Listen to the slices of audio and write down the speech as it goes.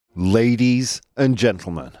Ladies and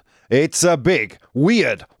gentlemen, it's a big,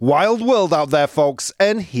 weird, wild world out there, folks,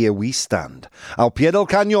 and here we stand. Al pie del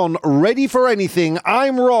cañón, ready for anything.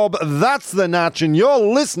 I'm Rob, that's the Natch, and you're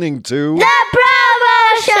listening to... The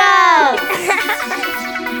Promo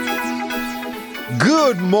Show!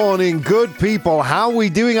 Good morning, good people. How are we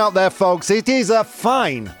doing out there, folks? It is a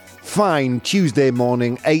fine Tuesday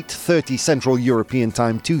morning, 8:30 Central European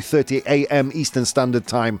Time, 2:30 a.m. Eastern Standard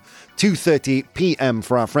Time, 2:30 p.m.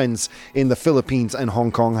 for our friends in the Philippines and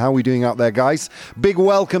Hong Kong. How are we doing out there, guys? Big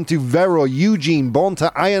welcome to Vero, Eugene,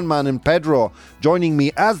 Bonta, Ironman, and Pedro joining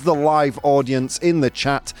me as the live audience in the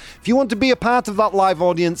chat. If you want to be a part of that live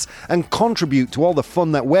audience and contribute to all the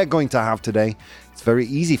fun that we're going to have today, it's very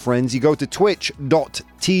easy, friends. You go to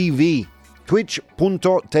twitch.tv,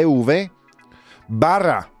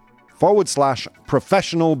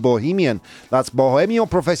 twitch.tv/professional bohemian. That's bohemio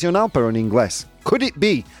profesional, pero en inglés. Could it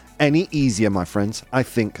be any easier, my friends? I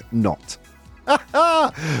think not.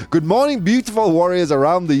 Good morning, beautiful warriors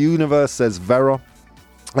around the universe, says Vero.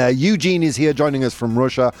 Eugene is here joining us from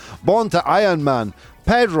Russia. Born to Iron Man.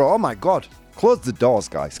 Pedro, oh my God. Close the doors,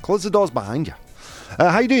 guys. Close the doors behind you.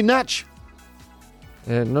 How you doing, Natch?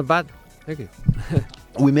 Not bad. Thank you.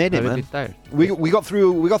 We made it, I'm man. a bit tired. We got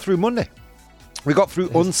through Monday. We got through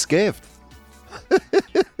unscathed.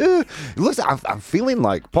 Looks, I'm feeling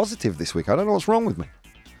like positive this week. I don't know what's wrong with me.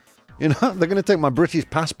 You know, they're going to take my British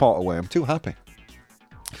passport away. I'm too happy.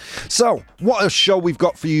 So, what a show we've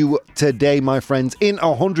got for you today, my friends. In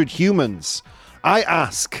 100 Humans, I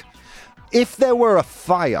ask, if there were a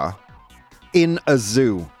fire in a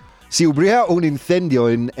zoo, si hubiera un incendio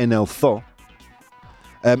en el zoo,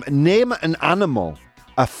 name an animal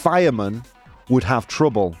a fireman would have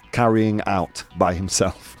trouble carrying out by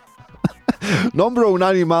himself. Nombro un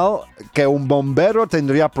animal que un bombero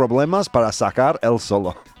tendría problemas para sacar él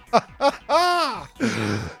solo.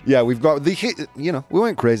 Yeah, we've got the, we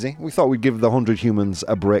went crazy. We thought we'd give the 100 Humans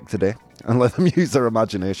a break today and let them use their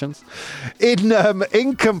imaginations. In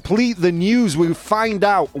Incomplete the News, we find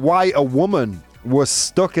out why a woman was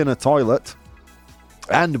stuck in a toilet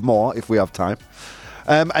and more if we have time.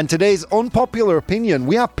 And today's unpopular opinion,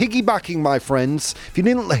 we are piggybacking, my friends. If you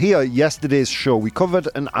didn't hear yesterday's show, we covered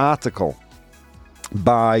an article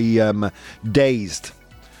by Dazed.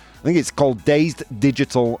 I think it's called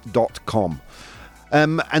dazeddigital.com.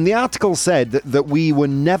 And the article said that we were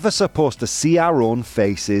never supposed to see our own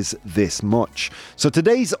faces this much. So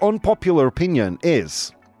today's unpopular opinion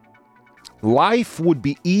is life would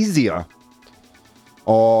be easier,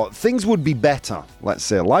 or things would be better, let's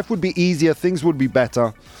say. Life would be easier, things would be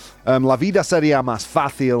better. La vida sería más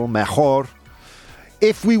fácil, mejor,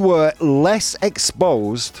 if we were less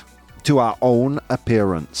exposed to our own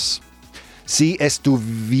appearance. Si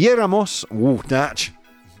estuviéramos... Natch.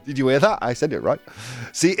 Did you hear that? I said it right.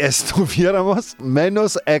 Si estuviéramos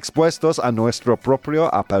menos expuestos a nuestro propio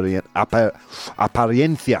apariencia.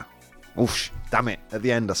 Oof, damn it. At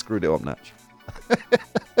the end, I screwed it up, Natch.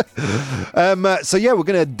 So yeah, we're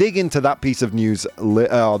going to dig into that piece of news,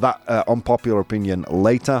 that unpopular opinion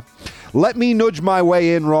later. Let me nudge my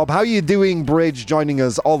way in, Rob. How are you doing, Bridge, joining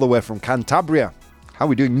us all the way from Cantabria? How are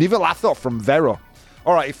we doing? Nivelazo from Vero.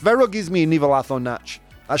 All right, if Vero gives me a Nivelazo, Natch,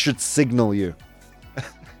 that should signal you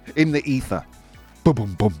in the ether. Boom,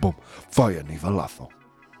 boom, boom, boom. Fire Nivelazo.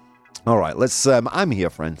 All right, let's... I'm here,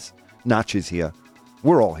 friends. Natch is here.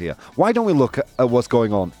 We're all here. Why don't we look at what's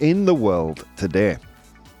going on in the world today?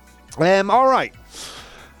 All right.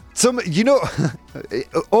 Over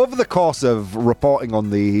the course of reporting on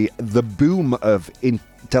the boom of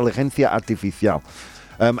inteligencia artificial,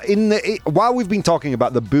 while we've been talking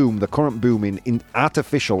about the current boom in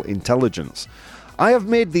artificial intelligence, I have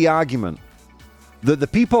made the argument that the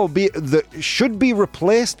people that should be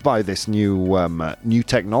replaced by this new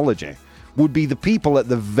technology would be the people at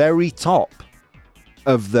the very top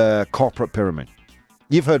of the corporate pyramid.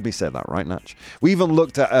 You've heard me say that, right, Natch? We even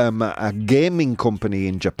looked at a gaming company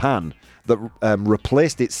in Japan that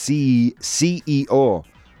replaced its CEO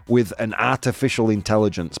with an artificial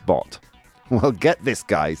intelligence bot. Well, get this,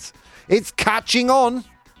 guys. It's catching on.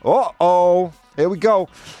 Uh-oh. Here we go.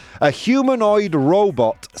 A humanoid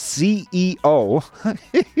robot CEO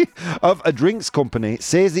of a drinks company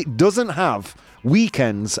says it doesn't have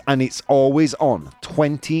weekends and it's always on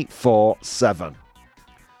 24/7.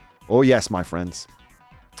 Oh, yes, my friends.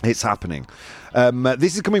 It's happening.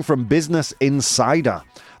 This is coming from Business Insider.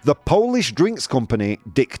 The Polish drinks company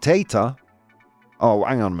Dictator... Oh,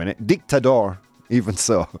 hang on a minute. Dictador. Even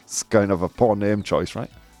so, it's kind of a poor name choice,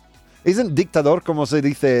 right? Isn't dictador como se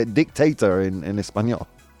dice dictator in español?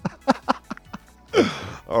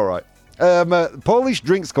 All right. Polish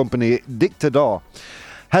drinks company Dictador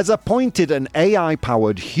has appointed an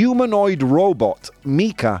AI-powered humanoid robot,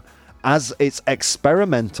 Mika, as its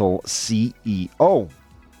experimental CEO.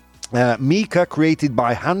 Mika, created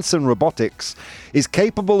by Hanson Robotics, is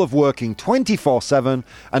capable of working 24/7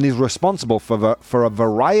 and is responsible for a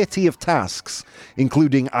variety of tasks,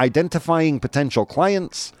 including identifying potential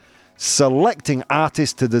clients, selecting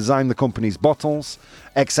artists to design the company's bottles,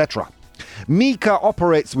 etc. Mika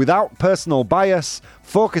operates without personal bias,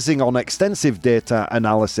 focusing on extensive data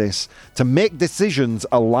analysis to make decisions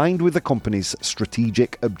aligned with the company's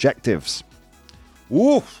strategic objectives.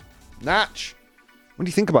 Oof, Natch. What do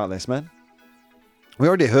you think about this, man? We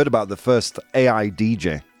already heard about the first AI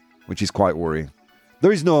DJ, which is quite worrying.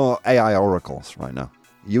 There is no AI oracles right now.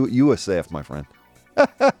 You are safe, my friend.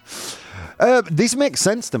 This makes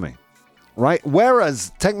sense to me, right?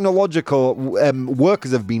 Whereas technological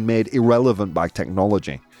workers have been made irrelevant by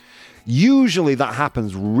technology, usually that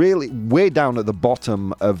happens really way down at the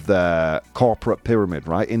bottom of the corporate pyramid,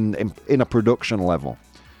 right? In a production level.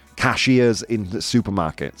 Cashiers in the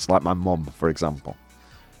supermarkets, like my mum, for example,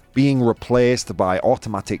 being replaced by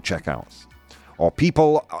automatic checkouts, or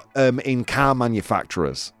people in car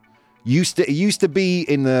manufacturers. It used to be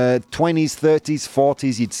in the 20s, 30s,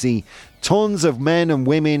 40s, you'd see tons of men and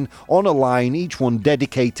women on a line, each one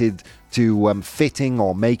dedicated to fitting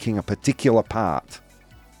or making a particular part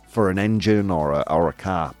for an engine or a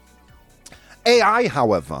car. AI,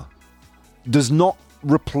 however, does not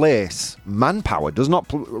replace manpower, does not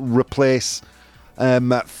replace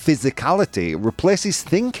physicality, it replaces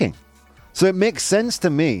thinking. So it makes sense to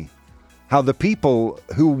me how the people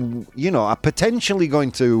who, are potentially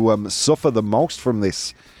going to suffer the most from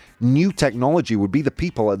this new technology would be the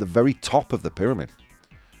people at the very top of the pyramid,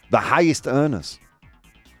 the highest earners.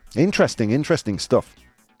 Interesting stuff.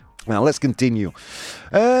 Now, let's continue.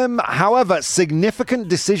 However, significant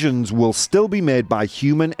decisions will still be made by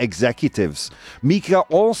human executives. Mika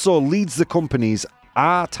also leads the company's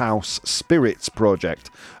Art House Spirits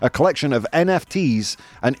project, a collection of NFTs,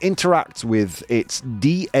 and interacts with its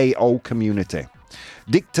DAO community.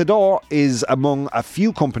 Dictador is among a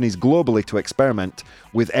few companies globally to experiment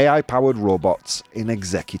with AI-powered robots in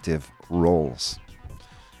executive roles.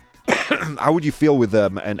 How would you feel with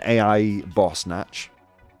an AI boss, Natch?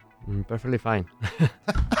 Perfectly fine.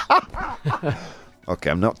 Okay,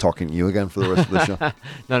 I'm not talking to you again for the rest of the show.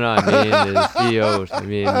 No, I mean the CEOs. I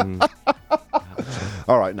mean...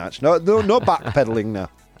 All right, Natch. No backpedaling now.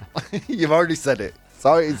 You've already said it.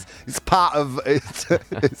 Sorry, it's part of it's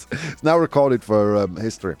now recorded for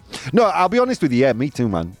history. No, I'll be honest with you. Yeah, me too,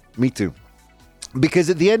 man. Me too. Because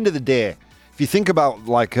at the end of the day, if you think about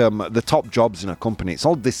like the top jobs in a company, it's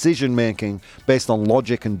all decision making based on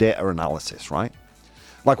logic and data analysis, right?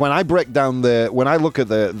 Like when I when I look at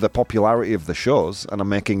the popularity of the shows and I'm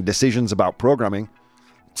making decisions about programming,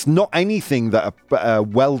 it's not anything that a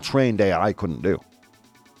well-trained AI couldn't do,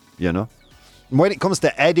 When it comes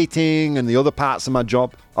to editing and the other parts of my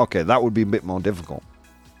job, okay, that would be a bit more difficult.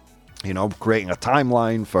 Creating a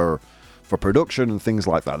timeline for production and things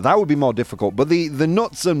like that. That would be more difficult. But the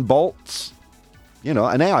nuts and bolts,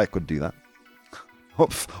 an AI could do that.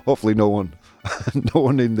 Hopefully no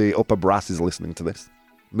one in the upper brass is listening to this.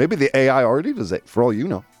 Maybe the AI already does it, for all you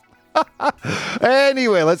know.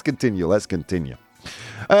 Anyway, let's continue.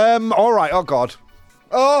 All right, oh God.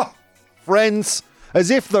 Oh, friends, as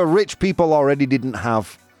if the rich people already didn't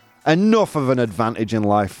have enough of an advantage in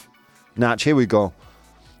life. Natch, here we go.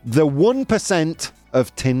 The 1%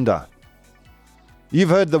 of Tinder.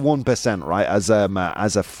 You've heard the 1%, right? As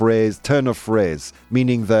a phrase, turn of phrase,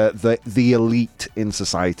 meaning the elite in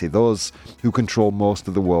society, those who control most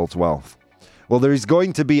of the world's wealth. Well, there is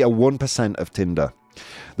going to be a 1% of Tinder.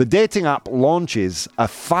 The dating app launches a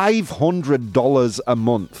 $500 a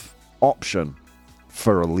month option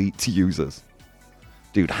for elite users.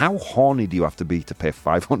 Dude, how horny do you have to be to pay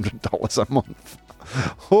 $500 a month?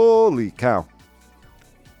 Holy cow.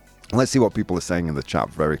 Let's see what people are saying in the chat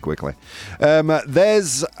very quickly.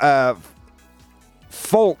 There's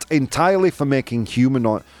fault entirely for making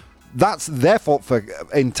humanoid... That's their fault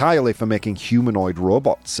entirely for making humanoid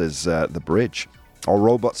robots, says The Bridge. Or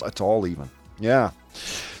robots at all, even. Yeah.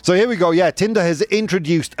 So here we go. Yeah, Tinder has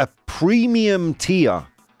introduced a premium tier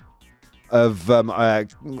of...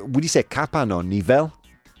 would you say capa, no? Nivel?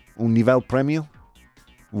 Un nivel premium?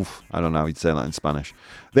 Oof, I don't know how you'd say that in Spanish.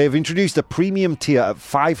 They've introduced a premium tier at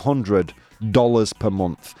 $500 per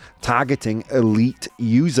month, targeting elite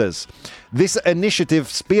users. This initiative,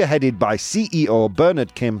 spearheaded by CEO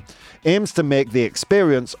Bernard Kim, aims to make the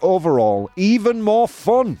experience overall even more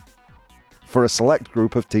fun for a select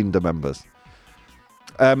group of Tinder members.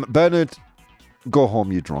 Bernard, go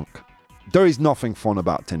home, you drunk. There is nothing fun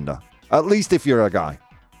about Tinder. At least if you're a guy.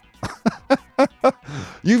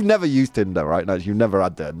 You've never used Tinder, right? No, you've never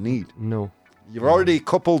had the need. No. You're already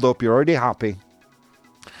coupled up. You're already happy.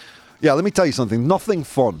 Yeah, let me tell you something. Nothing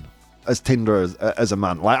fun as Tinder as a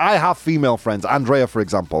man. Like, I have female friends. Andrea, for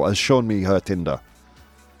example, has shown me her Tinder.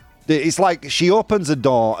 It's like she opens a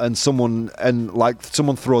door and someone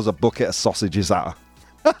throws a bucket of sausages at her.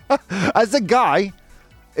 As a guy,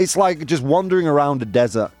 it's like just wandering around a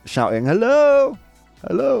desert shouting, hello,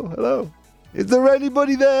 hello, hello. Is there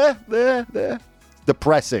anybody there? There.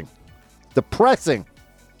 Depressing.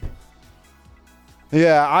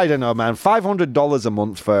 Yeah, I don't know, man. $500 a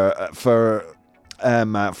month for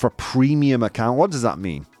premium account. What does that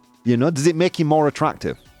mean? You know, does it make you more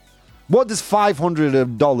attractive? What does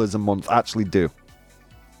 $500 a month actually do?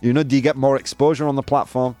 You know, do you get more exposure on the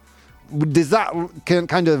platform? Does that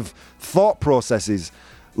kind of thought processes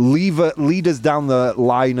lead us down the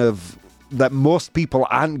line of that most people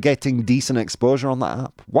aren't getting decent exposure on that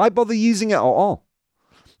app? Why bother using it at all?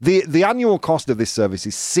 The annual cost of this service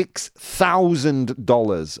is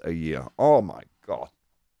 $6,000 a year. Oh my God.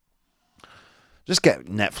 Just get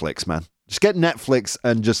Netflix, man. Just get Netflix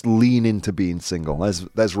and just lean into being single.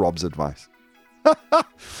 There's Rob's advice.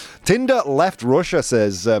 Tinder left Russia,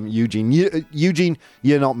 says Eugene. Eugene,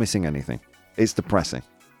 you're not missing anything. It's depressing.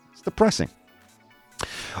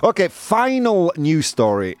 Okay, final news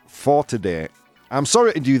story for today. I'm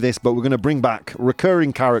sorry to do this, but we're going to bring back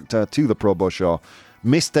recurring character to the Probo Show,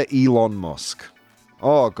 Mr. Elon Musk.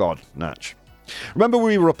 Oh, God, Natch. Remember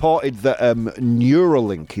we reported that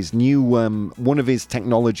Neuralink, his new, one of his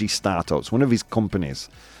technology startups, one of his companies,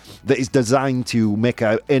 that is designed to make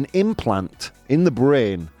an implant in the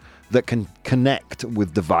brain that can connect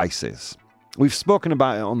with devices. We've spoken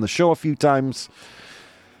about it on the show a few times.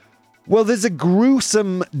 Well, there's a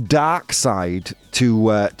gruesome dark side to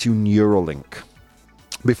Neuralink.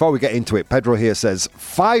 Before we get into it, Pedro here says,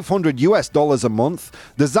 $500 a month.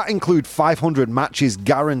 Does that include 500 matches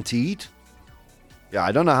guaranteed? Yeah,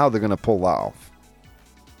 I don't know how they're going to pull that off.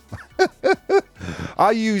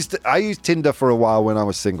 I used Tinder for a while when I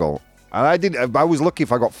was single. And I was lucky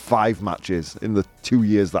if I got 5 matches in the 2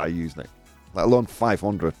 years that I used it. Let alone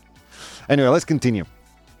 500. Anyway, let's continue.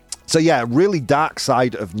 So yeah, really dark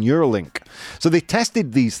side of Neuralink. So they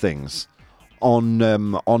tested these things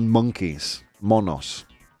on monkeys, monos.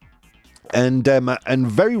 And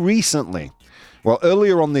very recently, well,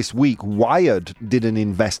 earlier on this week, Wired did an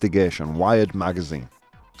investigation, Wired magazine.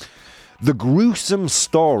 The gruesome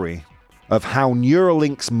story of how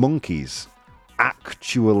Neuralink's monkeys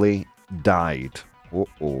actually died.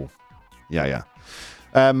 Uh-oh. Yeah.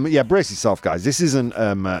 Brace yourself, guys. This isn't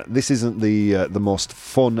the most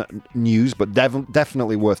fun news, but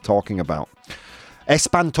definitely worth talking about.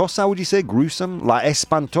 Espantosa, would you say? Gruesome? La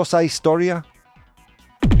espantosa historia?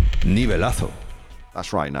 Nivelazo.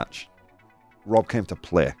 That's right, Natch. Rob came to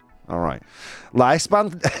play. All right. La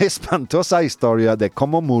espantosa historia de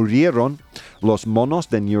cómo murieron los monos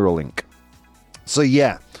de Neuralink. So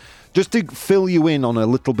yeah, just to fill you in on a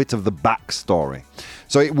little bit of the backstory.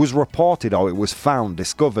 So it was reported, or it was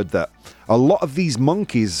discovered that a lot of these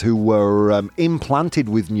monkeys who were implanted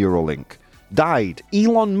with Neuralink died.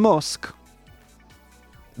 Elon Musk,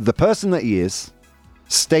 the person that he is,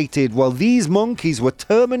 stated, well, these monkeys were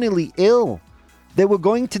terminally ill. They were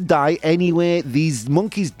going to die anyway. These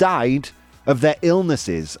monkeys died of their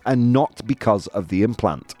illnesses and not because of the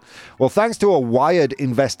implant. Well, thanks to a Wired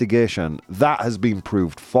investigation, that has been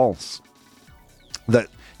proved false.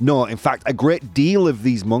 No, in fact, a great deal of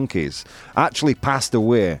these monkeys actually passed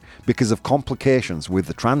away because of complications with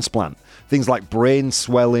the transplant. Things like brain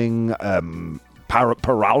swelling,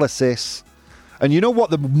 paralysis. And you know what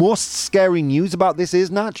the most scary news about this is,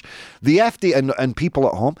 Natch? The FDA, and people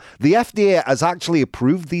at home, the FDA has actually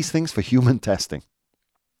approved these things for human testing.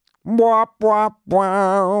 Yeah.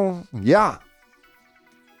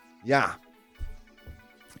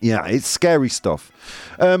 Yeah, it's scary stuff.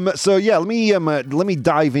 So yeah, let me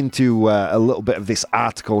dive into a little bit of this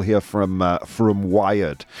article here from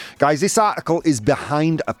Wired. Guys, this article is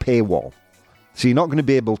behind a paywall, so you're not going to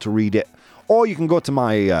be able to read it. Or you can go to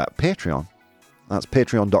my Patreon. That's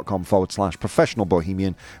patreon.com/professional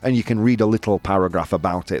bohemian, and you can read a little paragraph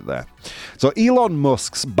about it there. So Elon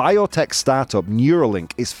Musk's biotech startup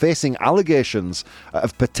Neuralink is facing allegations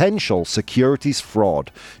of potential securities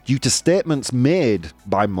fraud due to statements made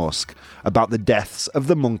by Musk about the deaths of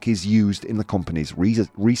the monkeys used in the company's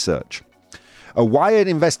research. A Wired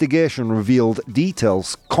investigation revealed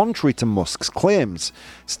details contrary to Musk's claims,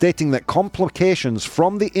 stating that complications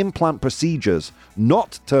from the implant procedures,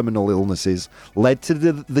 not terminal illnesses, led to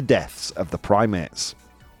the deaths of the primates.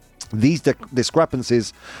 These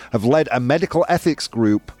discrepancies have led a medical ethics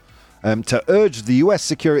group to urge the US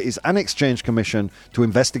Securities and Exchange Commission to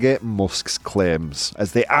investigate Musk's claims,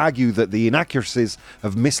 as they argue that the inaccuracies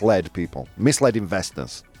have misled people, misled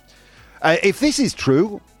investors. If this is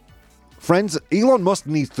true, friends, Elon Musk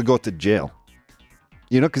needs to go to jail.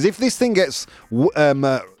 Because if this thing gets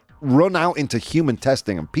run out into human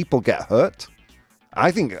testing and people get hurt,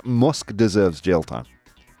 I think Musk deserves jail time.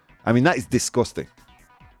 I mean, that is disgusting,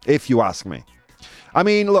 if you ask me. I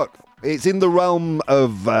mean, look, it's in the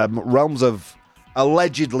realms of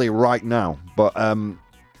allegedly right now, but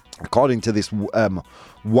according to this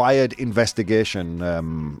Wired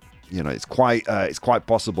investigation, it's quite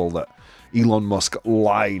possible that Elon Musk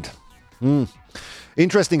lied.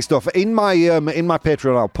 Interesting stuff. In my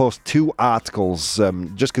Patreon, I'll post 2 articles,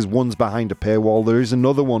 just because one's behind a paywall. There is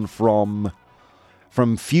another one from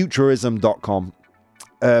Futurism.com.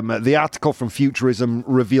 The article from Futurism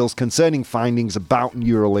reveals concerning findings about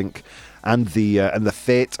Neuralink and the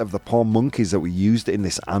fate of the poor monkeys that were used in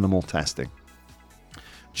this animal testing.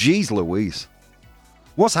 Jeez Louise.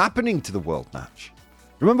 What's happening to the world, Natch?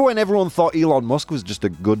 Remember when everyone thought Elon Musk was just a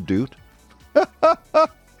good dude?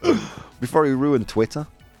 Before he ruined Twitter?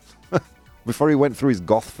 Before he went through his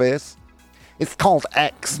goth phase? It's called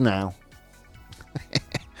X now.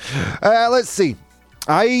 Let's see.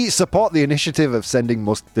 I support the initiative of sending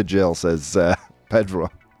Musk to jail, says Pedro.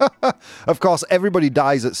 Of course, everybody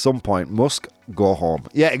dies at some point. Musk, go home.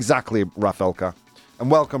 Yeah, exactly, Rafelka. And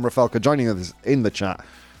welcome, Rafelka, joining us in the chat.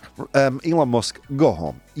 Elon Musk, go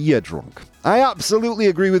home. You're drunk. I absolutely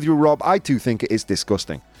agree with you, Rob. I too think it is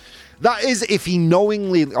disgusting. That is if he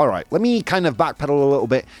knowingly... All right, let me kind of backpedal a little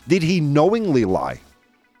bit. Did he knowingly lie?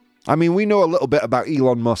 I mean, we know a little bit about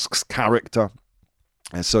Elon Musk's character,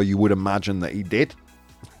 and so you would imagine that he did.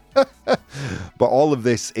 But all of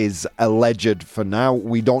this is alleged for now.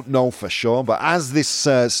 We don't know for sure, but as this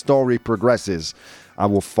story progresses, I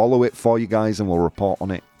will follow it for you guys and we'll report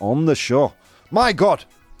on it on the show. My God,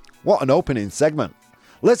 what an opening segment.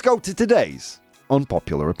 Let's go to today's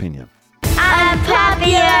Unpopular Opinion.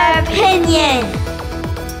 Unpopular opinion.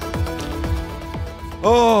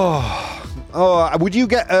 Oh, would you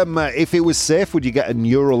get, if it was safe, would you get a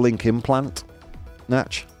Neuralink implant,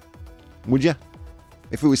 Natch? Would you?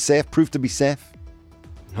 If it was safe, proved to be safe?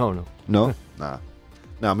 No. No? Nah.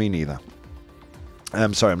 No, me neither.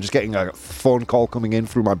 I'm sorry, I'm just getting a phone call coming in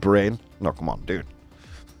through my brain. No, come on, dude.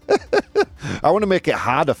 I want to make it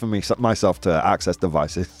harder for myself to access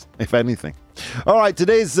devices, if anything. All right,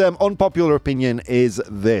 today's unpopular opinion is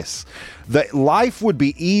this. That life would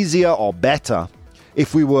be easier or better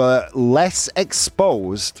if we were less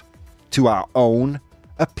exposed to our own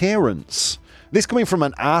appearance. This coming from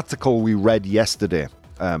an article we read yesterday.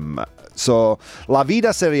 So, la vida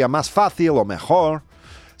sería más fácil o mejor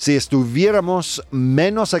si estuviéramos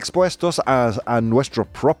menos expuestos a nuestra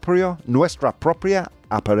propia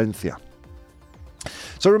apariencia.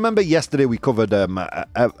 So remember yesterday we covered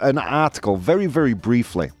an article very, very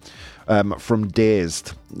briefly from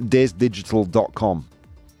dazeddigital.com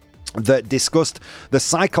that discussed the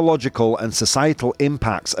psychological and societal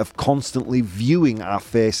impacts of constantly viewing our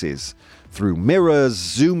faces through mirrors,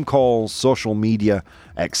 Zoom calls, social media,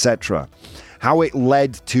 etc. How it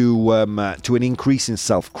led to an increase in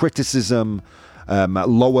self-criticism,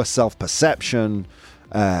 lower self-perception,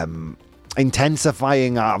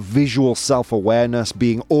 intensifying our visual self-awareness,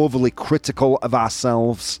 being overly critical of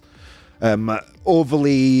ourselves,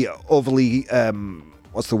 overly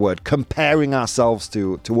comparing ourselves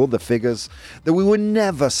to other figures, that we were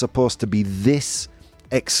never supposed to be this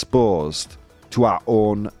exposed to our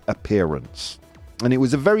own appearance. And it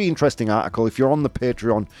was a very interesting article. If you're on the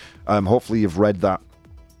Patreon, hopefully you've read that.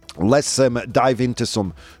 Let's dive into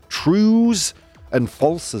some truths and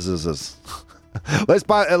falses.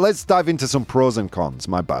 Let's dive into some pros and cons.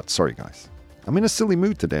 My bad. Sorry, guys. I'm in a silly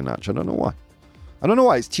mood today, Natch. I don't know why.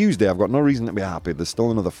 It's Tuesday. I've got no reason to be happy. There's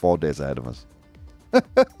still another 4 days ahead of us.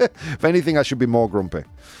 If anything, I should be more grumpy.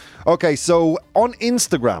 Okay, so on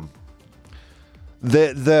Instagram,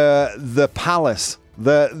 the palace,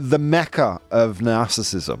 the mecca of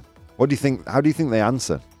narcissism. What do you think? How do you think they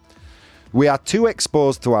answered? We are too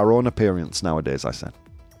exposed to our own appearance nowadays, I said.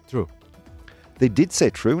 True. They did say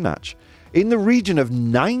true, Natch. In the region of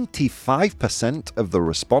 95% of the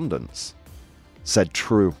respondents said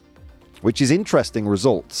true, which is interesting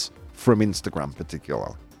results from Instagram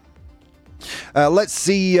particularly. Let's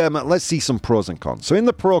see some pros and cons. So in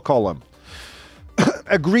the pro column,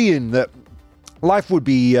 agreeing that life would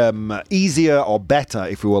be easier or better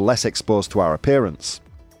if we were less exposed to our appearance.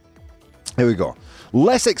 Here we go.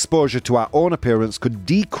 Less exposure to our own appearance could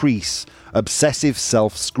decrease obsessive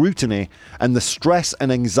self-scrutiny and the stress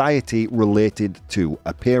and anxiety related to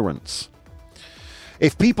appearance.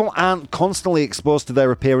 If people aren't constantly exposed to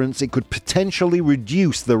their appearance, it could potentially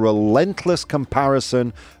reduce the relentless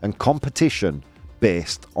comparison and competition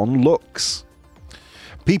based on looks.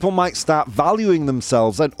 People might start valuing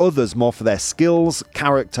themselves and others more for their skills,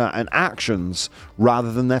 character, and actions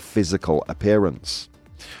rather than their physical appearance.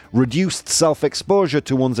 Reduced self-exposure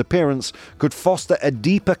to one's appearance could foster a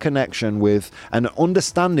deeper connection with and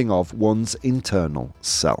understanding of one's internal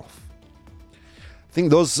self. I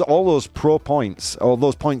think all those pro points, or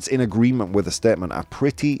those points in agreement with the statement, are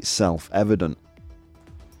pretty self-evident.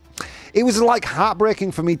 It was like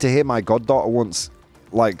heartbreaking for me to hear my goddaughter once,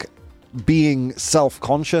 like, being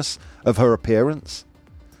self-conscious of her appearance.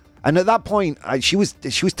 And at that point, she was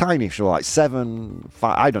tiny. She was like 7,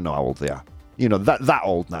 5. I don't know how old they are. You know, that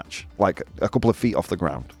old, Natch. Like a couple of feet off the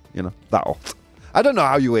ground. You know, that old. I don't know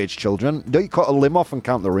how you age children. Don't you cut a limb off and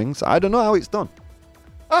count the rings? I don't know how it's done.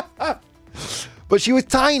 But she was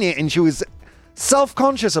tiny and she was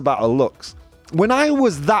self-conscious about her looks. When I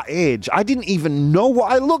was that age, I didn't even know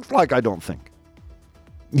what I looked like, I don't think.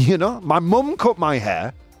 You know, my mum cut my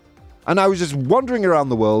hair and I was just wandering around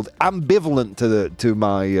the world ambivalent to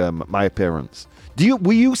my appearance.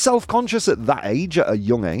 Were you self-conscious at that age, at a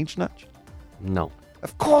young age, Natch? No.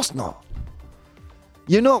 Of course not.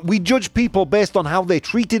 You know, we judge people based on how they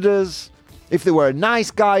treated us, if they were a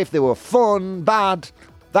nice guy, if they were fun, bad.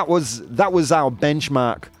 That was our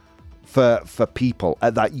benchmark for people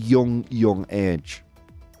at that young age.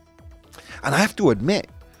 And I have to admit,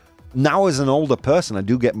 now as an older person, I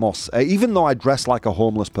do get more, even though I dress like a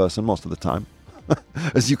homeless person most of the time,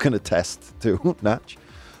 as you can attest to, Natch.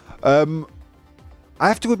 I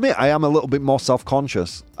have to admit, I am a little bit more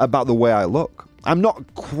self-conscious about the way I look. I'm not,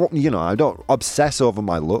 I don't obsess over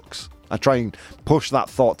my looks. I try and push that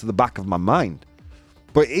thought to the back of my mind.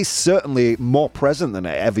 But it's certainly more present than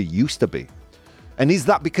it ever used to be. And is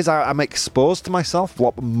that because I'm exposed to myself a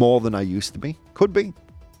lot more than I used to be? Could be.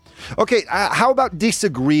 Okay, how about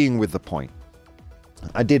disagreeing with the point?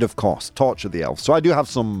 I did, of course, torture the elf. So I do have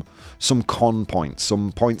some con points,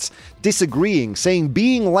 some points disagreeing, saying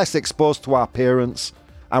being less exposed to our appearance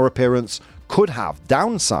could have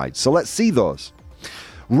downsides. So let's see those.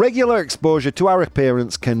 Regular exposure to our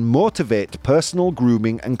appearance can motivate personal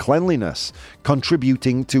grooming and cleanliness,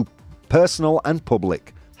 contributing to personal and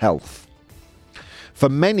public health. For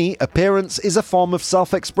many, appearance is a form of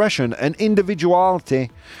self-expression and individuality,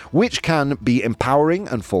 which can be empowering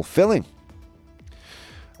and fulfilling.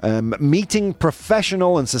 Meeting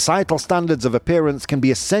professional and societal standards of appearance can be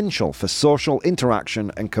essential for social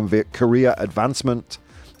interaction and career advancement.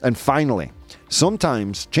 And finally,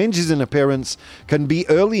 sometimes changes in appearance can be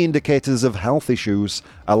early indicators of health issues,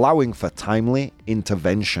 allowing for timely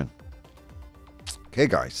intervention. Okay,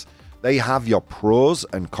 guys, there you have your pros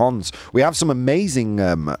and cons. We have some amazing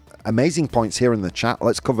points here in the chat.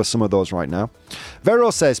 Let's cover some of those right now. Vero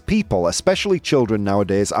says people, especially children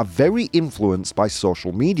nowadays, are very influenced by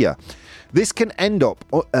social media. This can end up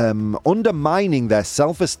undermining their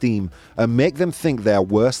self-esteem and make them think they are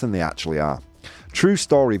worse than they actually are. True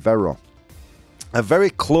story, Vero. A very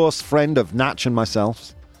close friend of Natch and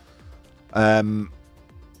myself,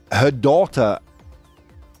 her daughter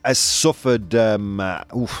has suffered, I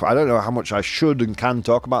don't know how much I should and can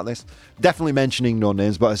talk about this, definitely mentioning no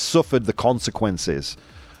names, but has suffered the consequences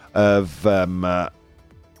of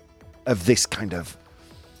this kind of,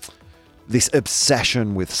 this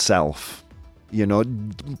obsession with self, you know,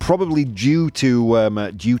 probably due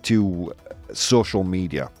to social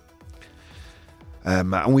media.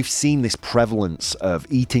 And we've seen this prevalence of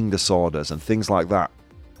eating disorders and things like that.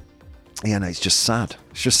 Yeah, no, it's just sad.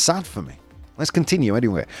 It's just sad for me. Let's continue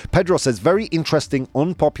anyway. Pedro says, very interesting,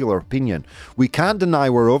 unpopular opinion. We can't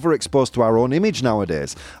deny we're overexposed to our own image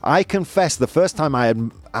nowadays. I confess the first time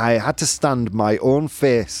I had to stand my own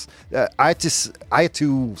face. I had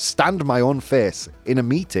to stand my own face in a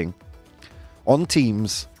meeting on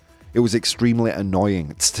Teams. It was extremely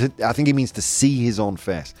annoying. I think he means to see his own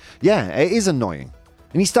face. Yeah, it is annoying.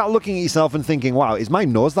 And you start looking at yourself and thinking, wow, is my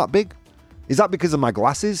nose that big? Is that because of my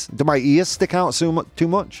glasses? Do my ears stick out too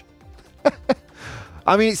much?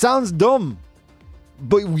 I mean, it sounds dumb,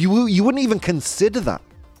 but you wouldn't even consider that,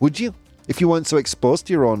 would you? If you weren't so exposed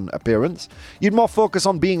to your own appearance. You'd more focus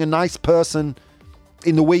on being a nice person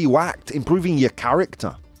in the way you act, improving your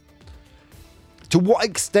character. To what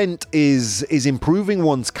extent is improving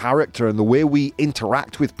one's character and the way we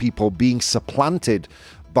interact with people being supplanted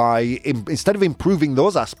by, instead of improving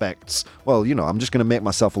those aspects, well, you know, I'm just going to make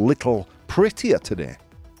myself a little prettier today.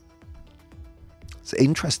 It's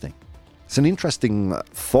interesting. It's an interesting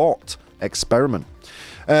thought experiment.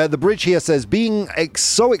 The bridge here says, being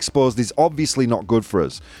so exposed is obviously not good for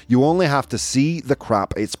us. You only have to see the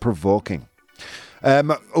crap it's provoking.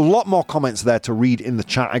 A lot more comments there to read in the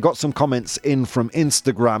chat. I got some comments in from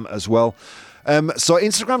Instagram as well. So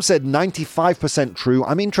Instagram said 95% true.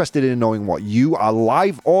 I'm interested in knowing what you, our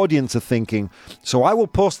live audience, are thinking. So I will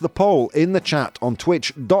post the poll in the chat on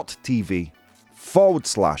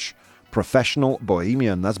twitch.tv/professional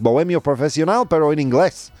bohemian. That's bohemio profesional, pero en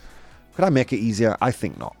inglés. Could I make it easier? I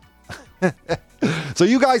think not. So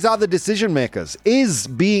you guys are the decision makers. Is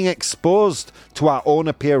being exposed to our own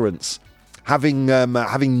appearance having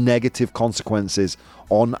negative consequences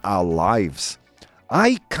on our lives?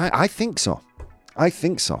 I think so. I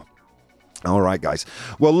think so. All right, guys.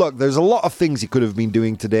 Well, look, there's a lot of things you could have been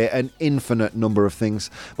doing today, an infinite number of things.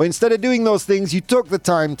 But instead of doing those things, you took the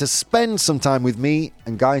time to spend some time with me.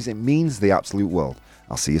 And guys, it means the absolute world.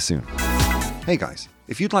 I'll see you soon. Hey, guys.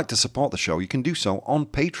 If you'd like to support the show, you can do so on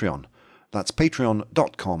Patreon. That's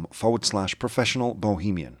patreon.com/professional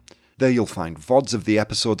bohemian. There you'll find VODs of the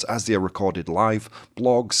episodes as they are recorded live,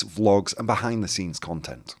 blogs, vlogs, and behind-the-scenes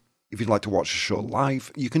content. If you'd like to watch the show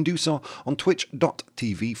live, you can do so on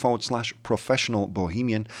twitch.tv/professional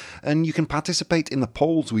bohemian, and you can participate in the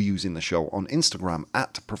polls we use in the show on Instagram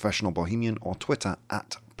 @professional bohemian or Twitter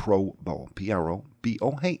 @probo,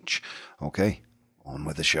 PROBOH. Okay. On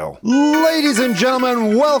with the show. Ladies and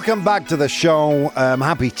gentlemen, welcome back to the show.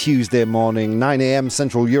 Happy Tuesday morning, 9 a.m.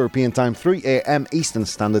 Central European Time, 3 a.m. Eastern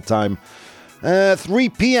Standard Time, 3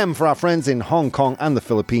 p.m. for our friends in Hong Kong and the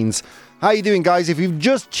Philippines. How you doing, guys? If you've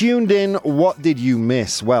just tuned in, what did you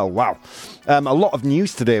miss? Well, wow. A lot of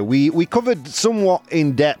news today. We covered somewhat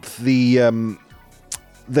in depth the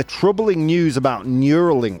troubling news about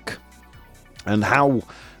Neuralink and how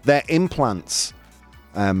their implants,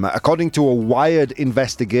 according to a Wired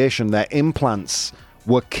investigation, their implants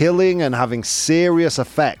were killing and having serious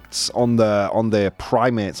effects on the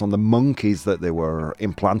primates, on the monkeys that they were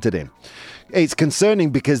implanted in. It's concerning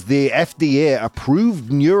because the FDA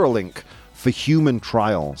approved Neuralink for human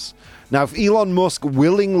trials. Now, if Elon Musk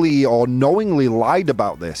willingly or knowingly lied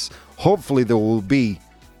about this, hopefully there will be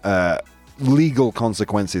legal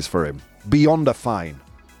consequences for him, beyond a fine.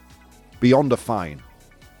 Beyond a fine.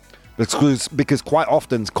 Because quite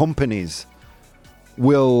often companies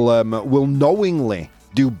will knowingly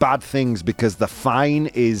do bad things because the fine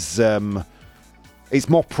is it's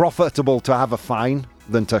more profitable to have a fine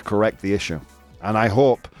than to correct the issue. And I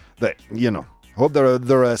hope that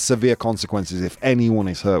there are severe consequences if anyone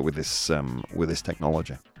is hurt with this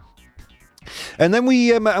technology. And then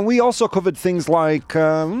we also covered things like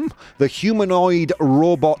the humanoid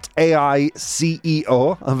robot AI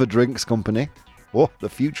CEO of a drinks company. Oh, the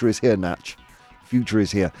future is here, Natch. Future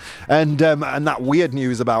is here. And that weird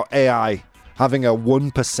news about AI having a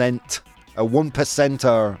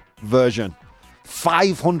 1%er version.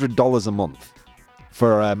 $500 a month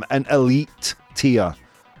for an elite tier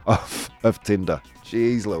of Tinder.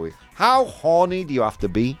 Jeez Louie. How horny do you have to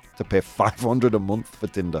be to pay $500 a month for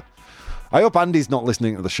Tinder? I hope Andy's not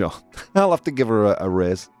listening to the show. I'll have to give her a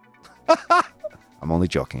raise. I'm only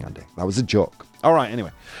joking, Andy. That was a joke. All right,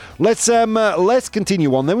 anyway. Let's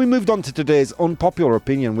continue on. Then we moved on to today's unpopular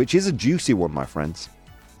opinion, which is a juicy one, my friends.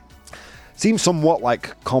 Seems somewhat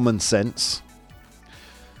like common sense.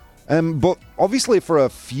 But obviously for a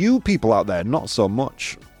few people out there, not so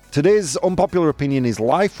much. Today's unpopular opinion is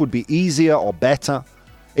life would be easier or better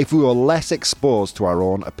if we were less exposed to our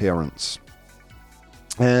own appearance.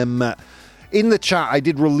 In the chat, I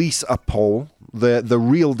did release a poll. The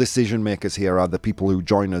real decision makers here are the people who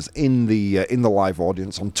join us in the live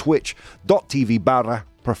audience on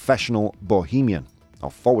twitch.tv/professional bohemian or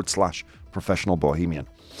 /professional bohemian.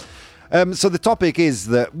 So the topic is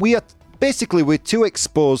that we're too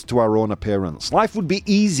exposed to our own appearance. Life would be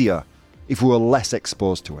easier if we were less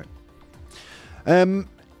exposed to it. On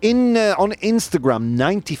Instagram,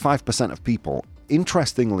 95% of people,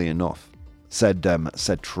 interestingly enough, said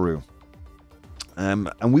true. And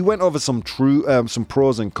we went over some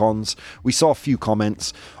pros and cons. We saw a few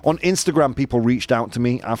comments. On Instagram, people reached out to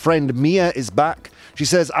me. Our friend Mia is back. She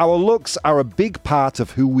says, our looks are a big part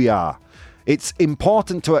of who we are. It's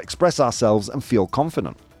important to express ourselves and feel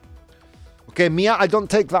confident. Okay, Mia, I don't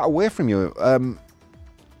take that away from you.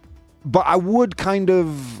 But I would kind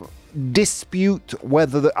of dispute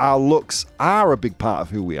whether our looks are a big part of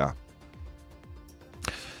who we are.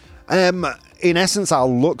 In essence, our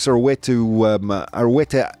looks are a way to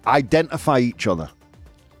identify each other.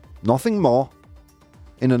 Nothing more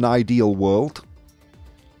in an ideal world,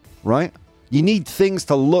 right? You need things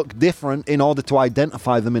to look different in order to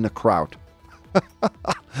identify them in a crowd.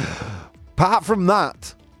 Apart from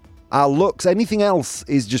that, our looks, anything else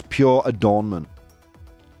is just pure adornment.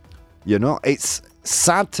 You know, it's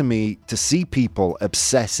sad to me to see people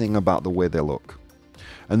obsessing about the way they look.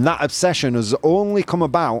 And that obsession has only come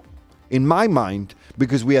about, in my mind,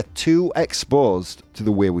 because we are too exposed to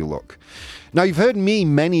the way we look. Now, you've heard me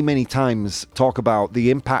many, many times talk about the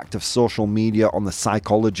impact of social media on the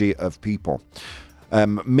psychology of people.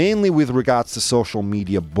 Mainly with regards to social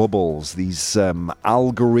media bubbles, these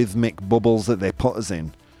algorithmic bubbles that they put us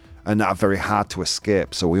in, and that are very hard to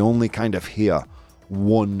escape. So we only kind of hear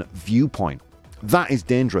one viewpoint. That is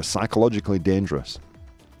dangerous, psychologically dangerous.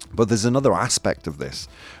 But there's another aspect of this,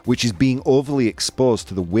 which is being overly exposed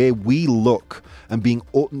to the way we look, and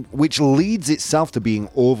which leads itself to being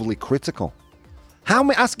overly critical.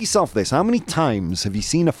 Ask yourself this: how many times have you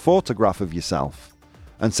seen a photograph of yourself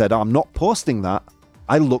and said, "I'm not posting that,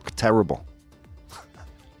 I look terrible"?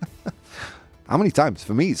 How many times?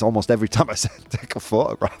 For me, it's almost every time I take a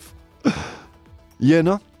photograph. You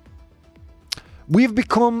know? We've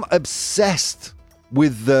become obsessed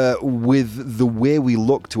with the way we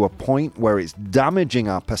look to a point where it's damaging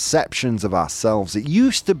our perceptions of ourselves. It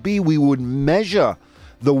used to be we would measure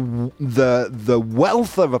the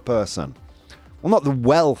wealth of a person. Well, not the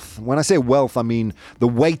wealth. When I say wealth, I mean the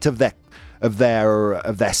weight of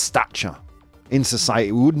their stature in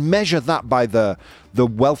society. We would measure that by the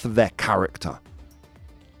wealth of their character,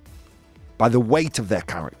 by the weight of their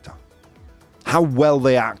character. How well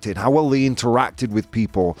they acted, how well they interacted with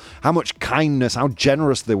people, how much kindness, how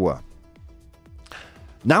generous they were.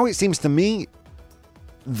 Now it seems to me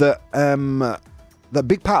that the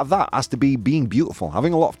big part of that has to be being beautiful,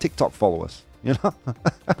 having a lot of TikTok followers, you know?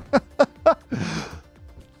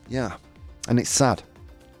 Yeah, and it's sad.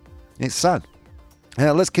 It's sad.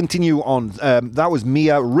 Let's continue on. That was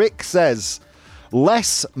Mia. Rick says,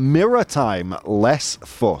 less mirror time, less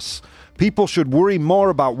fuss. People should worry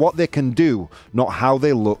more about what they can do, not how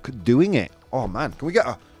they look doing it. Oh man, can we get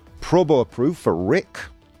a Probo approved for Rick?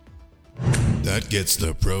 That gets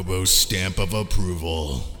the Probo stamp of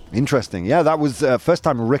approval. Interesting. Yeah, that was first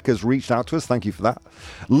time Rick has reached out to us. Thank you for that.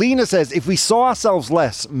 Lena says, if we saw ourselves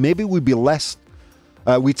less, maybe we'd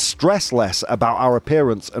stress less about our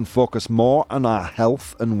appearance and focus more on our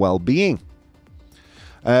health and well-being.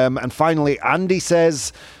 And finally, Andy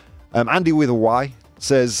says, Andy with a Y,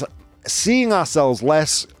 says, seeing ourselves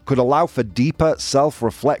less could allow for deeper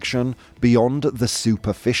self-reflection beyond the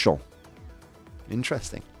superficial.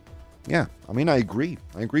 Interesting. Yeah, I mean, I agree.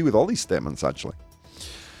 I agree with all these statements, actually.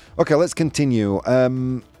 Okay, let's continue.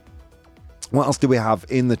 What else do we have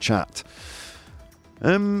in the chat?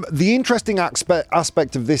 The interesting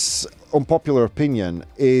aspect of this unpopular opinion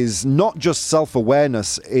is not just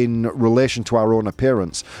self-awareness in relation to our own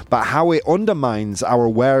appearance, but how it undermines our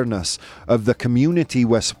awareness of the community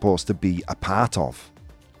we're supposed to be a part of.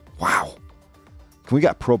 Wow. Can we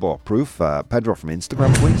get a Probo proof? Pedro from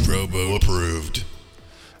Instagram, please. Probo approved.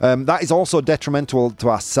 That is also detrimental to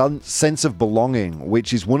our sense of belonging,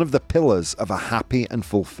 which is one of the pillars of a happy and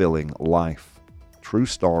fulfilling life. True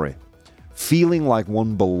story. Feeling like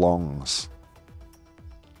one belongs.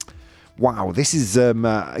 Wow, this is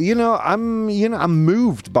I'm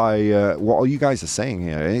moved by what all you guys are saying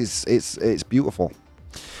here. It's beautiful.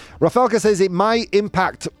 Rafelka says it might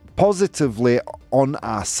impact positively on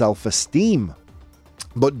our self-esteem,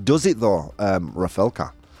 but does it though,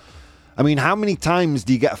 Rafelka? I mean, how many times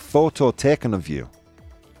do you get a photo taken of you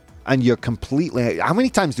and you're completely... How many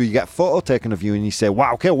times do you get a photo taken of you and you say,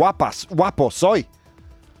 wow, que guapo soy.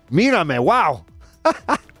 Mírame, wow.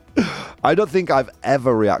 I don't think I've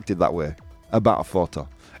ever reacted that way about a photo.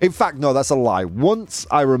 In fact, no, that's a lie. Once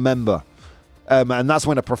I remember, and that's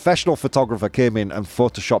when a professional photographer came in and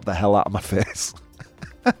photoshopped the hell out of my face.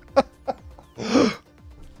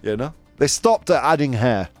 You know? They stopped at adding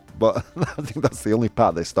hair, but I think that's the only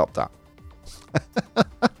part they stopped at.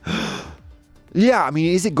 Yeah, I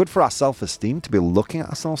mean, is it good for our self-esteem to be looking at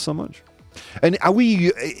ourselves so much? And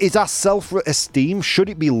is our self-esteem, should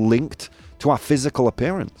it be linked to our physical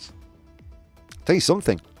appearance? I'll tell you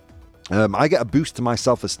something. I get a boost to my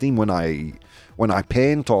self-esteem when I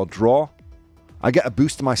paint or draw. I get a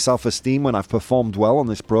boost to my self-esteem when I've performed well on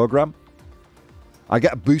this program. I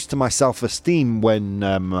get a boost to my self-esteem when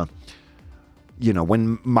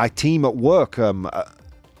my team at work,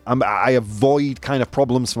 I avoid kind of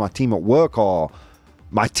problems for my team at work, or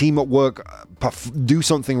my team at work do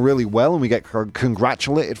something really well and we get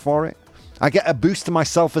congratulated for it. I get a boost to my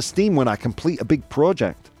self-esteem when I complete a big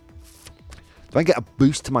project. Do I get a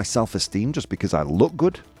boost to my self-esteem just because I look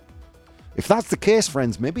good? If that's the case,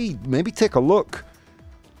 friends, maybe take a look.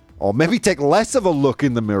 Or maybe take less of a look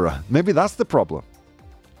in the mirror. Maybe that's the problem.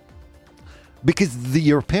 Because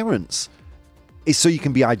your appearance is so you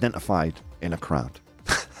can be identified in a crowd.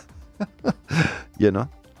 You know?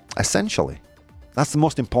 Essentially. That's the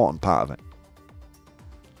most important part of it.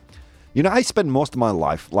 You know, I spend most of my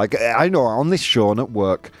life, like, I know on this show and at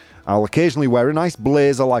work, I'll occasionally wear a nice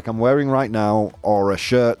blazer like I'm wearing right now, or a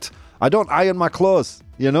shirt. I don't iron my clothes,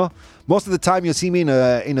 you know? Most of the time you'll see me in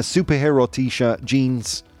a superhero t-shirt,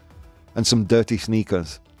 jeans, and some dirty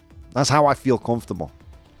sneakers. That's how I feel comfortable.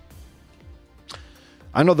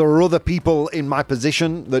 I know there are other people in my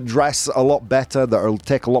position that dress a lot better, that will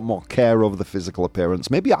take a lot more care over the physical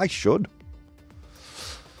appearance. Maybe I should.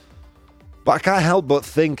 But I can't help but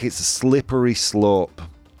think it's a slippery slope.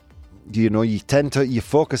 You know, you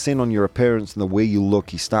focus in on your appearance and the way you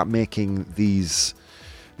look. You start making these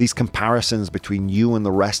comparisons between you and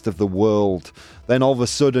the rest of the world. Then all of a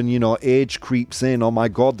sudden, you know, age creeps in. Oh my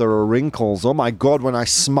God, there are wrinkles. Oh my God, when I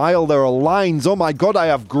smile, there are lines. Oh my God, I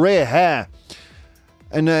have grey hair.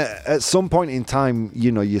 And at some point in time,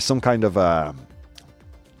 you know, you're some kind of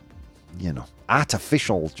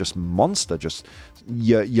artificial just monster. Just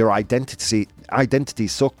your identity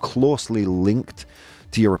is so closely linked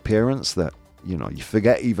to your appearance that, you know, you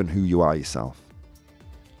forget even who you are yourself.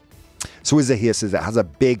 So Izzy here says it has a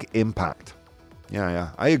big impact.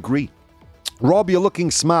 Yeah, I agree. Rob, you're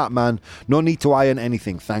looking smart, man. No need to iron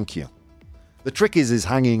anything. Thank you. The trick is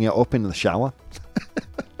hanging it up in the shower.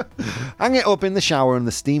 Hang it up in the shower and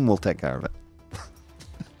the steam will take care of it.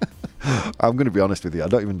 I'm going to be honest with you. I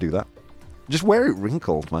don't even do that. Just wear it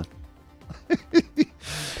wrinkled, man.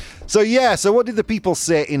 So what did the people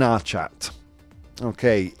say in our chat?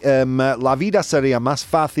 Okay, la vida sería más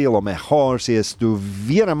fácil o mejor si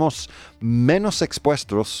estuviéramos menos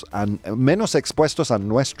expuestos a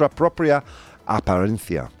nuestra propia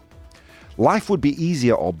apariencia. Life would be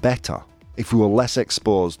easier or better if we were less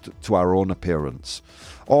exposed to our own appearance.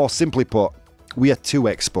 Or simply put, we are too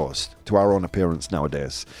exposed to our own appearance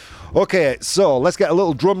nowadays. Okay, so let's get a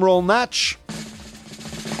little drum roll, Natch.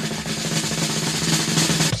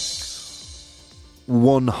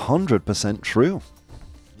 100% true.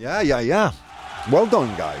 Yeah. Well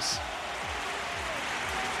done, guys.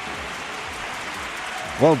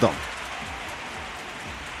 Well done.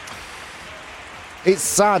 It's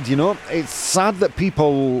sad, you know. It's sad that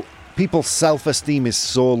people's self-esteem is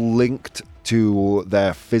so linked to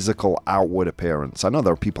their physical outward appearance. I know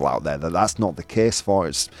there are people out there that that's not the case for.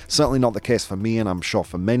 It's certainly not the case for me, and I'm sure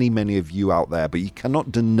for many, many of you out there. But you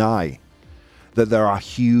cannot deny that there are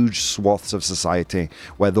huge swaths of society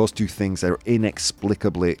where those two things are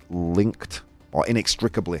inextricably linked.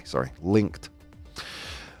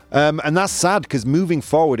 And that's sad, because moving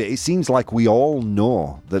forward, it seems like we all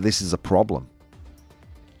know that this is a problem.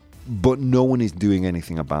 But no one is doing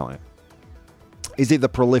anything about it. Is it the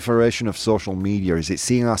proliferation of social media? Is it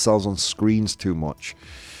seeing ourselves on screens too much?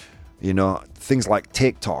 You know, things like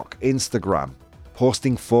TikTok, Instagram,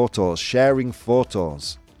 posting photos, sharing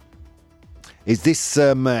photos. Is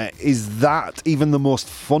that even the most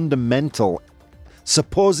fundamental,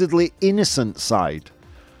 supposedly innocent side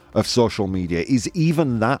of social media? Is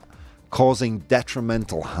even that causing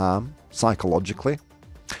detrimental harm psychologically?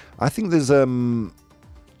 I think there's a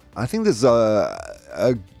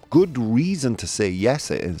good reason to say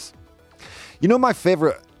yes, it is. You know, my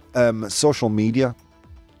favorite social media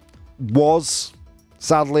was,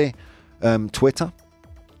 sadly, Twitter.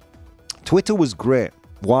 Twitter was great.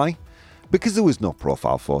 Why? Because there was no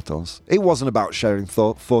profile photos. It wasn't about sharing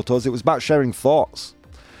photos. It was about sharing thoughts.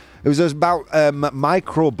 It was about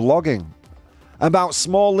micro-blogging, about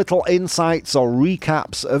small little insights or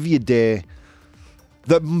recaps of your day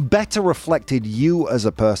that better reflected you as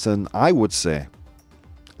a person, I would say,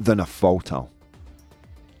 than a photo.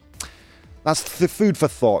 That's the food for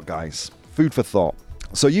thought, guys. Food for thought.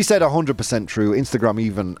 So you said 100% true. Instagram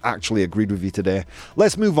even actually agreed with you today.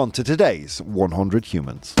 Let's move on to today's 100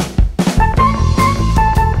 Humans.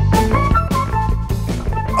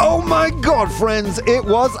 Oh my God, friends, it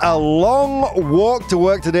was a long walk to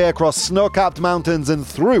work today across snow-capped mountains and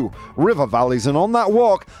through river valleys, and on that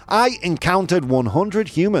walk, I encountered 100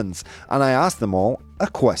 humans, and I asked them all a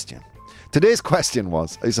question. Today's question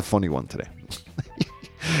was, it's a funny one today.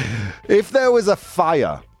 If there was a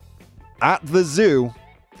fire at the zoo,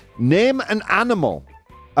 name an animal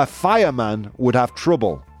a fireman would have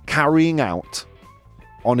trouble carrying out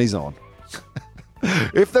on his own.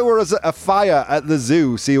 If there was a fire at the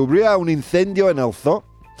zoo, si hubiera un incendio en el zoo,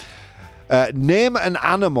 name an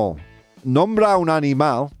animal, nombra un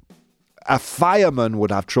animal, a fireman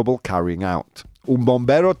would have trouble carrying out. Un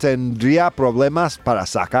bombero tendría problemas para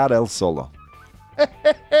sacar él solo.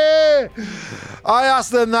 I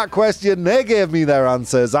asked them that question. They gave me their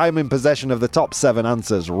answers. I'm in possession of the top 7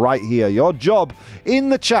 answers right here. Your job in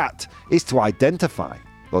the chat is to identify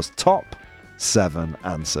those top 7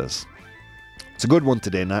 answers. It's a good one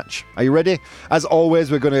today, Natch. Are you ready? As always,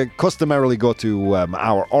 we're going to customarily go to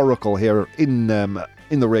our oracle here in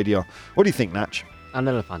the radio. What do you think, Natch? An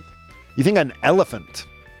elephant. You think an elephant?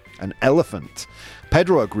 An elephant.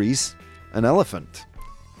 Pedro agrees. An elephant.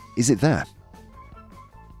 Is it there?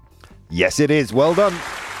 Yes, it is. Well done.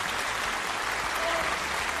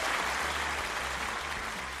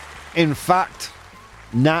 In fact,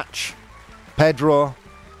 Natch, Pedro,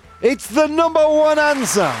 it's the number 1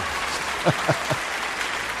 answer.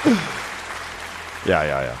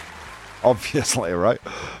 Yeah. Obviously, right?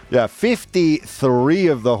 Yeah, 53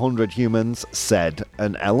 of the 100 humans said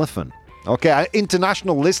an elephant. Okay,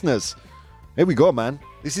 international listeners, here we go, man.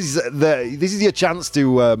 This is your chance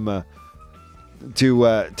to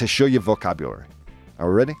show your vocabulary. Are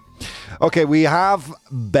we ready? Okay, we have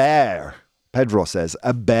bear. Pedro says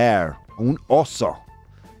a bear, un oso.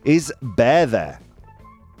 Is bear there?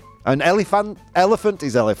 An elephant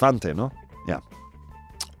is elefante, no? Yeah.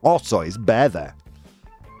 Oso is bear there.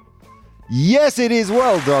 Yes, it is.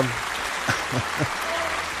 Well done.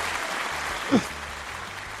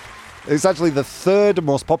 It's actually the 3rd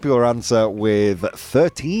most popular answer, with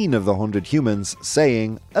 13 of the 100 humans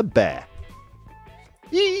saying a bear.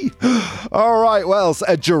 Yee. All right, what else?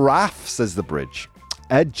 A giraffe, says the bridge.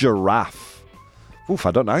 A giraffe. Oof,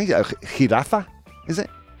 I don't know. Jirafa, is it?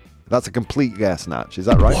 That's a complete guess, Natch. Is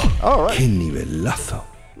that right? All right. ¡Qué nivelazo!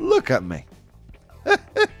 Look at me.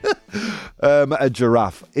 A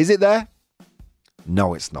giraffe. Is it there?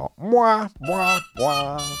 No, it's not. Mwah, mwah,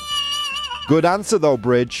 mwah. Good answer, though,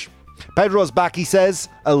 Bridge. Pedro's back. He says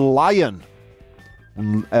a lion.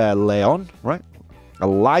 Leon, right? A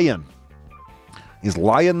lion. Is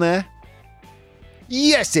lion there?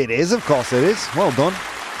 Yes, it is. Of course it is. Well done.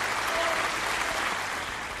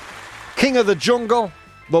 King of the jungle,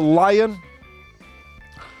 the lion.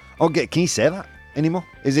 Okay, can you say that anymore?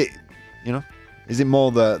 Is it, is it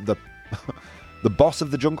more the the boss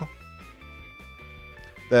of the jungle?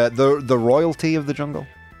 The royalty of the jungle?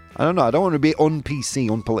 I don't know. I don't want to be un-PC,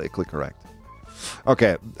 unpolitically correct.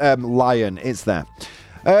 Okay, lion, it's there.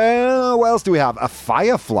 What else do we have? A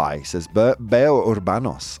firefly, says Beo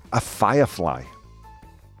Urbanos. A firefly.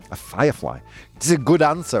 A firefly. It's a good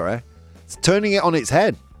answer, eh? It's turning it on its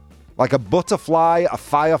head. Like a butterfly, a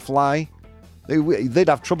firefly. They'd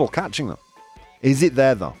have trouble catching them. Is it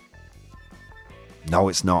there, though? No,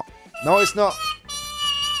 it's not. No, it's not.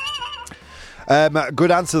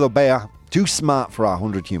 Good answer, though, Bea. Too smart for our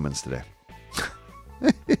 100 humans today.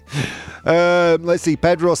 Let's see.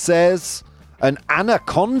 Pedro says an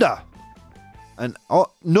anaconda.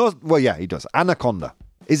 Yeah, he does. Anaconda.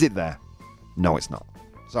 Is it there? No, it's not.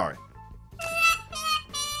 Sorry.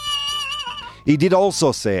 He did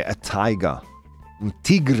also say a tiger.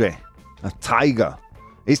 Tigre. A tiger.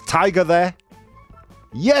 Is tiger there?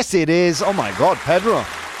 Yes, it is. Oh my God, Pedro.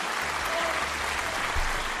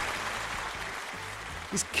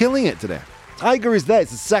 He's killing it today. Tiger is there.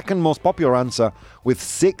 It's the 2nd most popular answer, with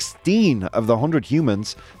 16 of the 100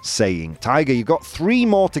 humans saying tiger. You've got 3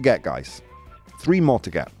 more to get, guys. 3 more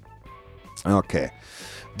to get. Okay.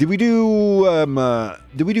 Did we do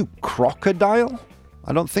crocodile?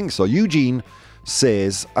 I don't think so. Eugene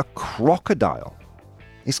says a crocodile.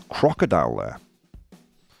 Is crocodile there?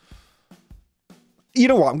 You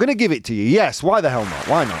know what? I'm going to give it to you. Yes. Why the hell not?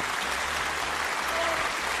 Why not?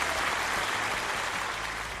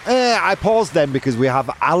 I paused then because we have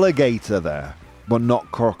alligator there, but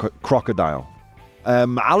not crocodile.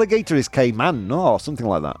 Alligator is cayman, no? Or something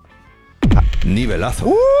like that. Nivelazo.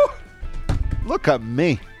 Woo! Look at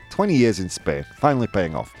me. 20 years in Spain. Finally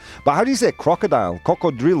paying off. But how do you say crocodile?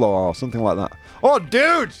 Cocodrilo or something like that? Oh,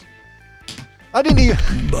 dude! I didn't even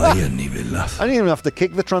have to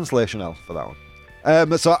kick the translation elf for that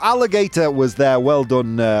one. So alligator was there. Well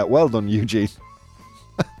done, Eugene.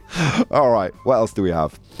 All right. What else do we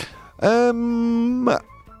have?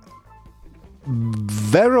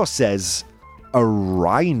 Vero says a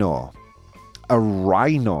rhino. A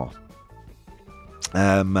rhino.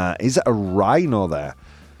 Is it a rhino there?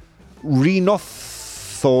 Rinocerante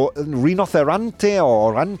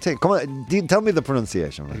or orante? Come on, tell me the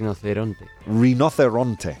pronunciation. Rinoceronte.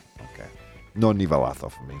 Rinoceronte. Okay. No nivelazo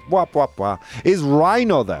for me. Wap, wap, wap. Is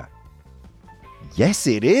rhino there? Yes,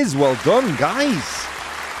 it is. Well done, guys.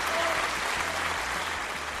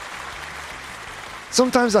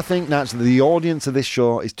 Sometimes I think, naturally, the audience of this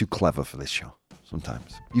show is too clever for this show.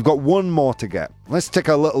 Sometimes. You've got one more to get. Let's take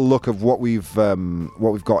a little look of what we've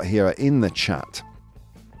got here in the chat.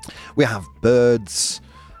 We have birds,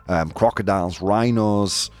 crocodiles,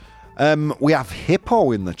 rhinos. We have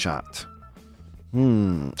hippo in the chat.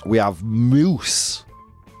 We have moose,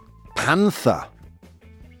 panther.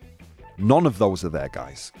 None of those are there,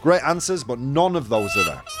 guys. Great answers, but none of those are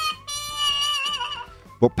there.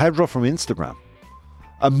 But Pedro from Instagram.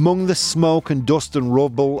 Among the smoke and dust and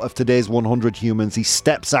rubble of today's 100 humans, he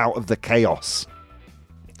steps out of the chaos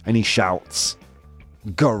and he shouts,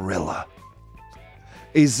 gorilla.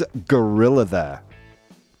 Is gorilla there?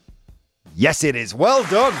 Yes, it is. Well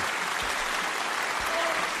done.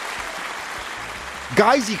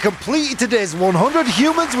 Guys, you completed today's 100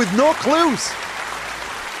 humans with no clues.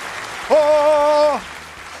 Oh!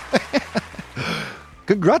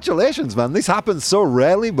 Congratulations, man. This happens so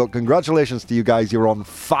rarely, but congratulations to you guys. You're on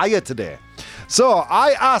fire today. So,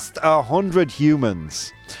 I asked 100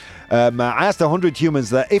 humans.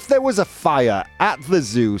 That if there was a fire at the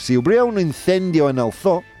zoo, si hubiera un incendio en el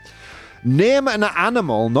zoo, name an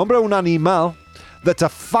animal, nombre un animal, that a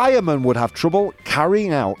fireman would have trouble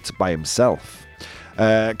carrying out by himself.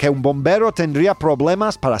 Que un bombero tendría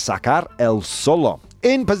problemas para sacar el solo.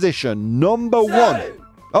 In position number 1.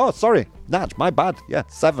 Oh, sorry. Natch, my bad. Yeah,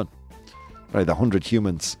 7. Right, the 100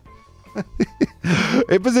 humans.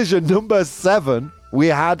 In position number 7, we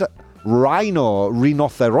had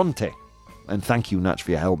rhinoceronte. And thank you, Natch,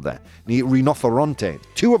 for your help there. Rhinoceronte.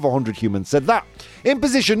 2 of 100 humans said that. In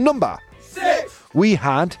position number 6, we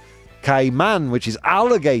had caiman, which is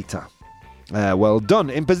alligator. Well done.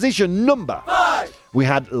 In position number 5, we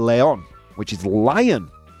had leon, which is lion.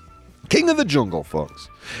 King of the jungle, folks.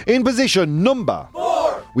 In position number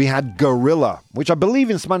 4, we had gorilla, which I believe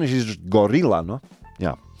in Spanish is just gorilla, no?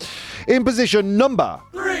 Yeah. In position number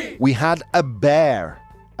 3, we had a bear.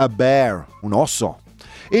 A bear, un oso.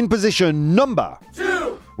 In position number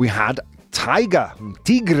 2, we had tiger, un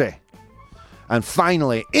tigre. And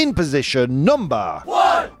finally, in position number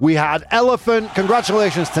 1, we had elephant.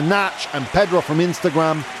 Congratulations to Natch and Pedro from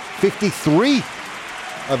Instagram. 53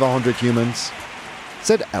 of 100 humans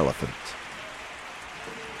said elephant.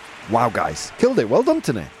 Wow, guys. Killed it. Well done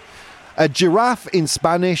today. A giraffe in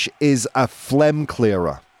Spanish is a phlegm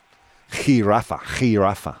clearer.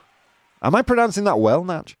 Jirafa. Am I pronouncing that well,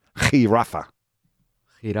 Natch? Jirafa.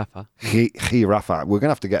 Jirafa. We're going to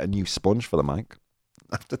have to get a new sponge for the mic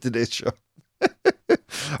after today's show.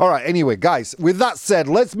 All right, anyway, guys, with that said,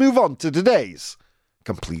 let's move on to today's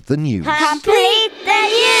Complete the News. Complete the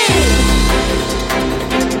news!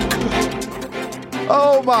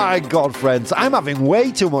 Oh my God, friends, I'm having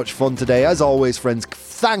way too much fun today. As always, friends,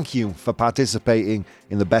 thank you for participating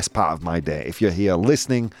in the best part of my day. If you're here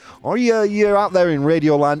listening, or you're out there in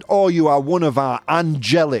Radioland, or you are one of our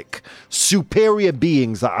angelic, superior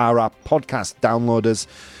beings that are our podcast downloaders,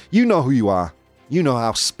 you know who you are. You know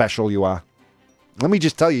how special you are. Let me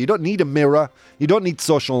just tell you, you don't need a mirror. You don't need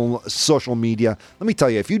social media. Let me tell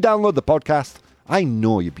you, if you download the podcast, I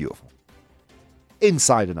know you're beautiful.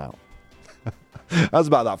 Inside and out. How's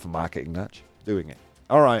about that for marketing, Natch? Doing it.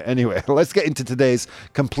 All right, anyway, let's get into today's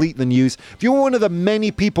Complete the News. If you're one of the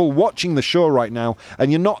many people watching the show right now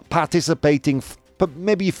and you're not participating, but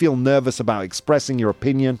maybe you feel nervous about expressing your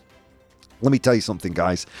opinion, let me tell you something,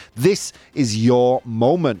 guys. This is your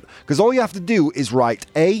moment, because all you have to do is write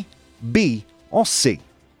A, B, or C.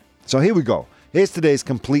 So here we go. Here's today's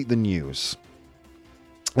Complete the News.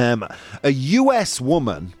 A US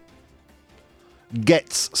woman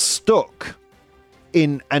gets stuck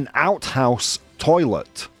in an outhouse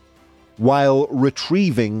toilet while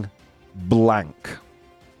retrieving blank.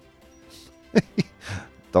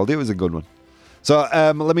 Told you it was a good one. So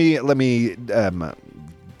let me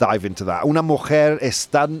dive into that. Una mujer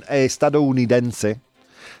estadounidense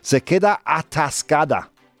se queda atascada.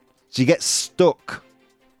 She gets stuck.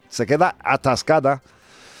 Se queda atascada.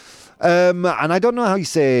 And I don't know how you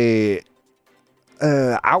say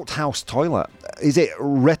outhouse toilet. Is it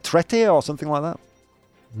retrete or something like that?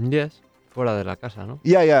 Yes, fuera de la casa, ¿no?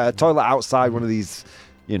 Yeah, a toilet outside, one of these,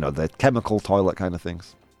 the chemical toilet kind of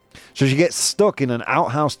things. So she gets stuck in an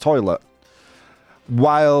outhouse toilet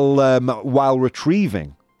while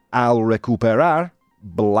retrieving al recuperar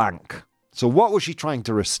blank. So what was she trying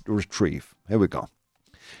to retrieve? Here we go.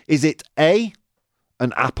 Is it A,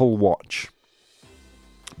 an Apple Watch,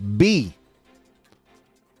 B,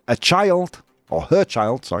 a child, or her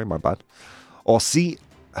child, sorry, my bad, or C,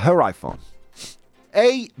 her iPhone?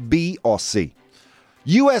 A, B, or C?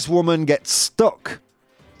 US woman gets stuck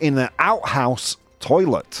in an outhouse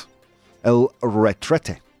toilet, el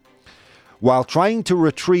retrete, while trying to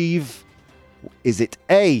retrieve, is it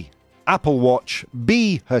A, Apple Watch,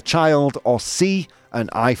 B, her child, or C, an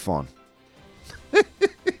iPhone?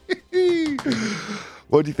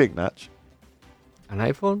 What do you think, Natch? An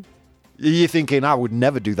iPhone? You're thinking, I would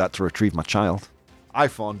never do that to retrieve my child.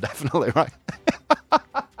 iPhone, definitely, right?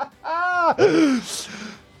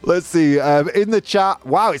 Let's see. In the chat,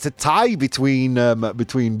 wow, it's a tie between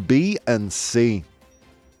B and C.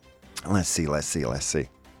 Let's see.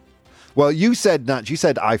 Well, you said, Natch, you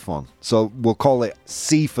said iPhone, so we'll call it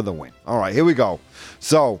C for the win. All right, here we go.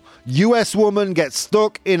 So, US woman gets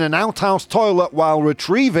stuck in an outhouse toilet while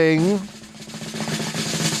retrieving...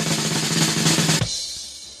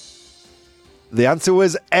 The answer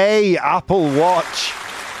was A, Apple Watch.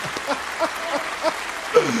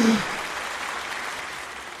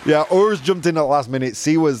 Yeah, Urs jumped in at the last minute.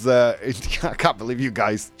 C was I can't believe you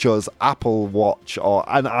guys chose Apple Watch or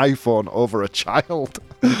an iPhone over a child.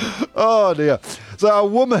 Oh, dear. So a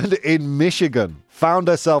woman in Michigan found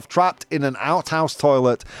herself trapped in an outhouse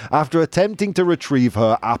toilet after attempting to retrieve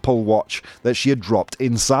her Apple Watch that she had dropped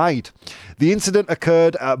inside. The incident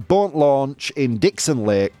occurred at Boat Launch in Dixon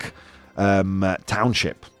Lake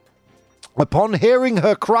Township. Upon hearing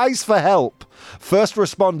her cries for help, first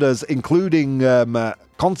responders, including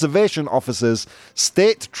conservation officers,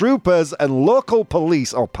 state troopers, and local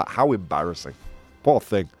police, how embarrassing, poor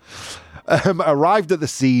thing, arrived at the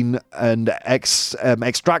scene and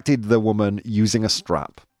extracted the woman using a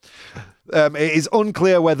strap. It is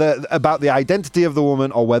unclear about the identity of the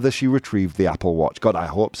woman or whether she retrieved the Apple Watch. God, I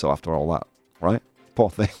hope so after all that, right?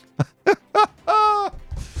 Poor thing.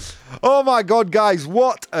 Oh my God, guys,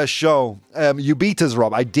 what a show. You beat us,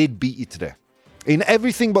 Rob. I did beat you today. In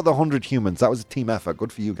everything but the 100 humans. That was a team effort.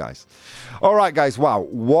 Good for you guys. All right, guys. Wow,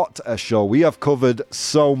 what a show. We have covered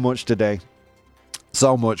so much today.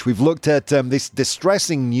 So much. We've looked at this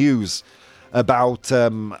distressing news about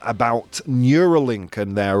Neuralink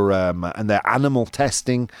and their animal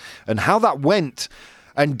testing and how that went.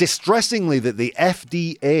 And distressingly that the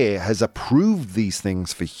FDA has approved these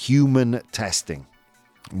things for human testing.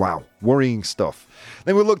 Wow, worrying stuff.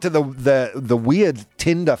 Then we looked at the weird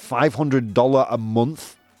Tinder $500 a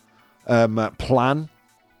month plan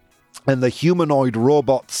and the humanoid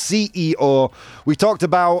robot CEO. We talked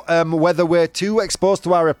about whether we're too exposed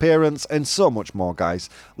to our appearance and so much more, guys.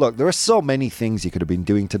 Look, there are so many things you could have been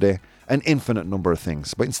doing today, an infinite number of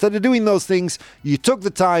things. But instead of doing those things, you took the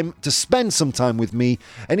time to spend some time with me,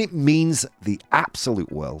 and it means the absolute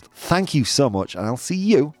world. Thank you so much, and I'll see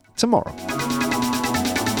you tomorrow.